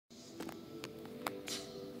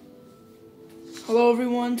Hello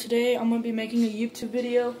everyone, today I'm going to be making a YouTube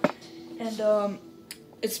video, and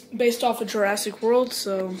it's based off of Jurassic World,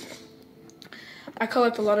 so I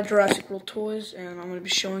collect a lot of Jurassic World toys, and I'm going to be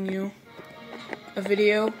showing you a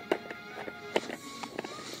video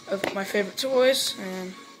of my favorite toys,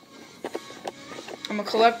 and I'm a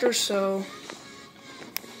collector, so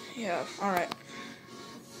yeah, alright.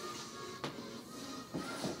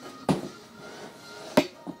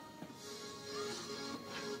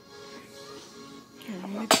 Here,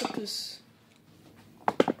 let me put this.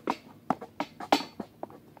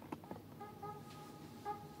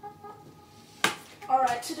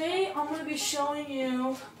 Alright, today I'm going to be showing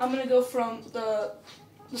you, I'm going to go from the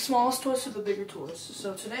smallest toys to the bigger toys.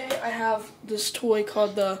 So today I have this toy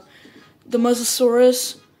called the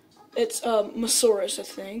Mosasaurus. It's Mosasaurus, I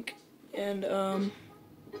think. And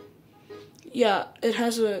yeah, it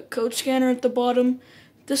has a code scanner at the bottom.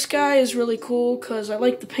 This guy is really cool because I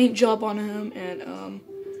like the paint job on him, and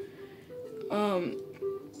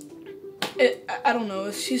I don't know,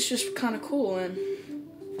 he's just kind of cool, and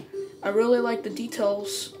I really like the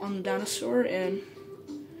details on the dinosaur, and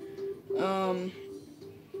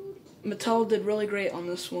Mattel did really great on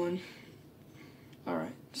this one.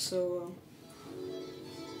 Alright, so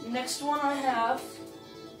next one I have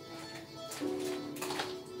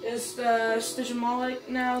is the Stygimoloch.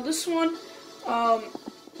 Now this one,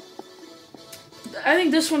 I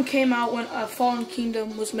think this one came out when Fallen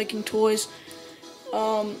Kingdom was making toys,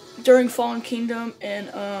 during Fallen Kingdom, and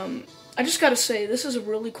I just gotta say, this is a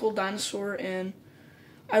really cool dinosaur, and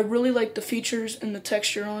I really like the features and the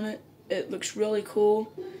texture on it. It looks really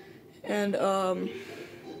cool, and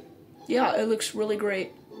yeah, it looks really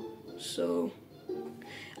great. So,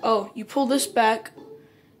 oh, you pull this back,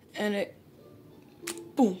 and it,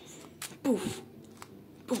 boom, poof,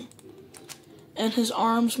 boom, and his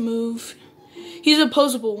arms move. He's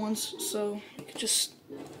opposable ones, so you can just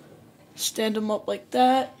stand him up like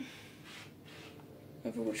that,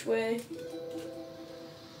 every which way.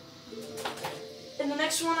 And the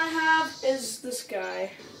next one I have is this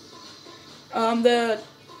guy, the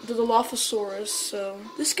Dilophosaurus. So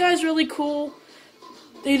this guy's really cool.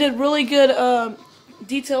 They did really good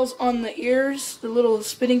details on the ears, the little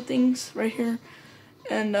spitting things right here,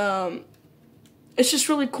 and it's just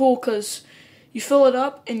really cool because you fill it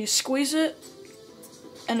up and you squeeze it,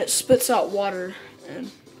 and it spits out water, and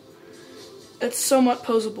it's somewhat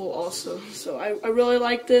posable also. So I really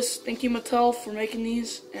like this. Thank you, Mattel, for making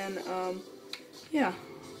these, and yeah.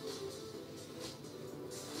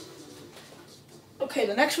 Okay,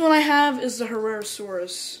 the next one I have is the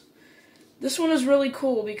Herrerasaurus. This one is really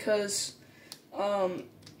cool because the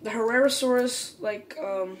Herrerasaurus, like,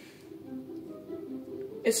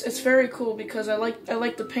 it's very cool because I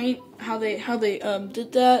like the paint, how they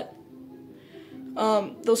did that.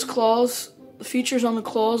 Those claws, the features on the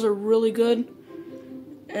claws are really good,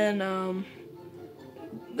 and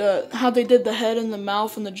how they did the head and the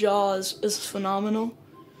mouth and the jaw is phenomenal.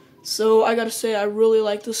 So I gotta say, I really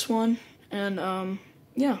like this one, and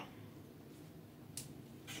yeah.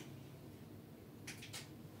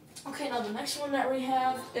 Okay, now the next one that we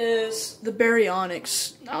have is the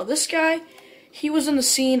Baryonyx. Now this guy, he was in the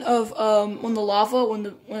scene of when the lava,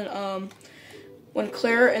 when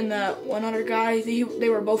Claire and that one other guy, they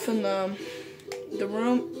were both in the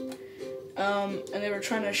room, and they were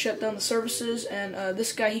trying to shut down the services, and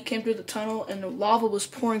this guy, he came through the tunnel, and the lava was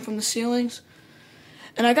pouring from the ceilings.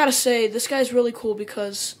 And I gotta say, this guy's really cool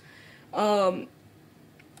because, I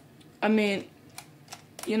mean,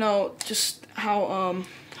 you know, just how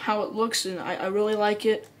it looks, and I really like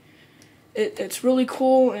it. It's really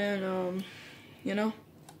cool, and you know,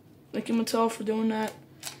 thank you, Mattel, for doing that.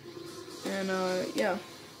 And yeah.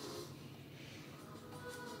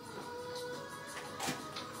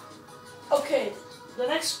 Okay, the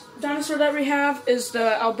next dinosaur that we have is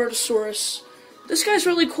the Albertosaurus. This guy's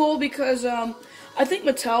really cool because I think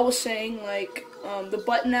Mattel was saying, like, the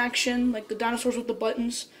button action, like the dinosaurs with the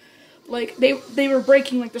buttons, like they were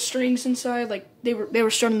breaking, like the strings inside, like they were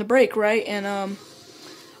starting to break, right? And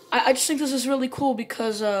I just think this is really cool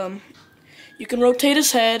because you can rotate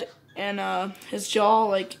his head and his jaw,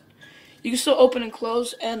 like, you can still open and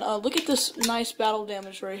close, and look at this nice battle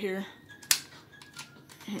damage right here.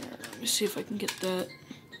 Here, let me see if I can get that.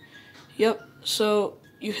 Yep, so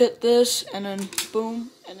you hit this, and then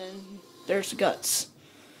boom, and then there's the guts.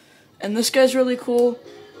 And this guy's really cool.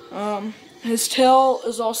 His tail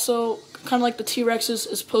is also kind of like the T-Rex's,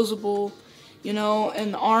 is posable, you know,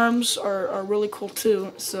 and the arms are really cool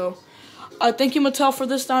too. So, thank you, Mattel, for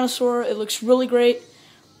this dinosaur. It looks really great.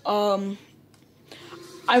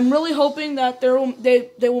 I'm really hoping that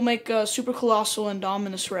they will make Super Colossal and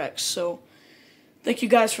Dominus Rex. So thank you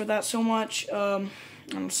guys for that so much. I'll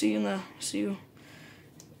see you.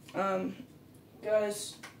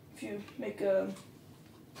 Guys, if you make another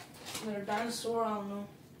dinosaur, I don't know.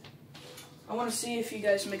 I want to see if you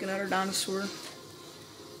guys make another dinosaur,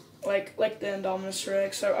 like the Indominus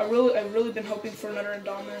Rex. I've really been hoping for another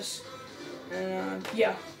Indominus, and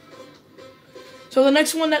yeah. So the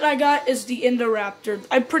next one that I got is the Indoraptor.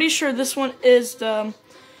 I'm pretty sure this one is the.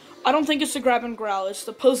 I don't think it's the grab and growl. It's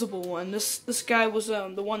the posable one. This guy was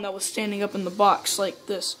the one that was standing up in the box like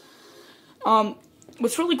this.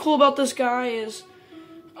 What's really cool about this guy is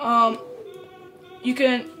you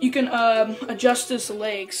can adjust his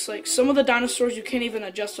legs. Like some of the dinosaurs, you can't even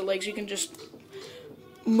adjust the legs. You can just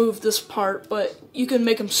move this part, but you can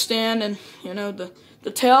make him stand. And you know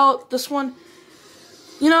the tail. This one,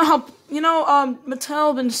 you know how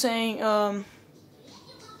Mattel been saying a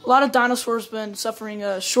lot of dinosaurs been suffering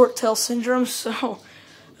short tail syndrome. So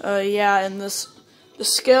yeah, and the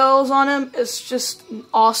scales on him is just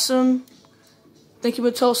awesome. Thank you,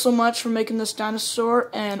 Mattel, so much for making this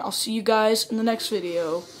dinosaur, and I'll see you guys in the next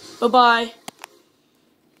video. Bye-bye.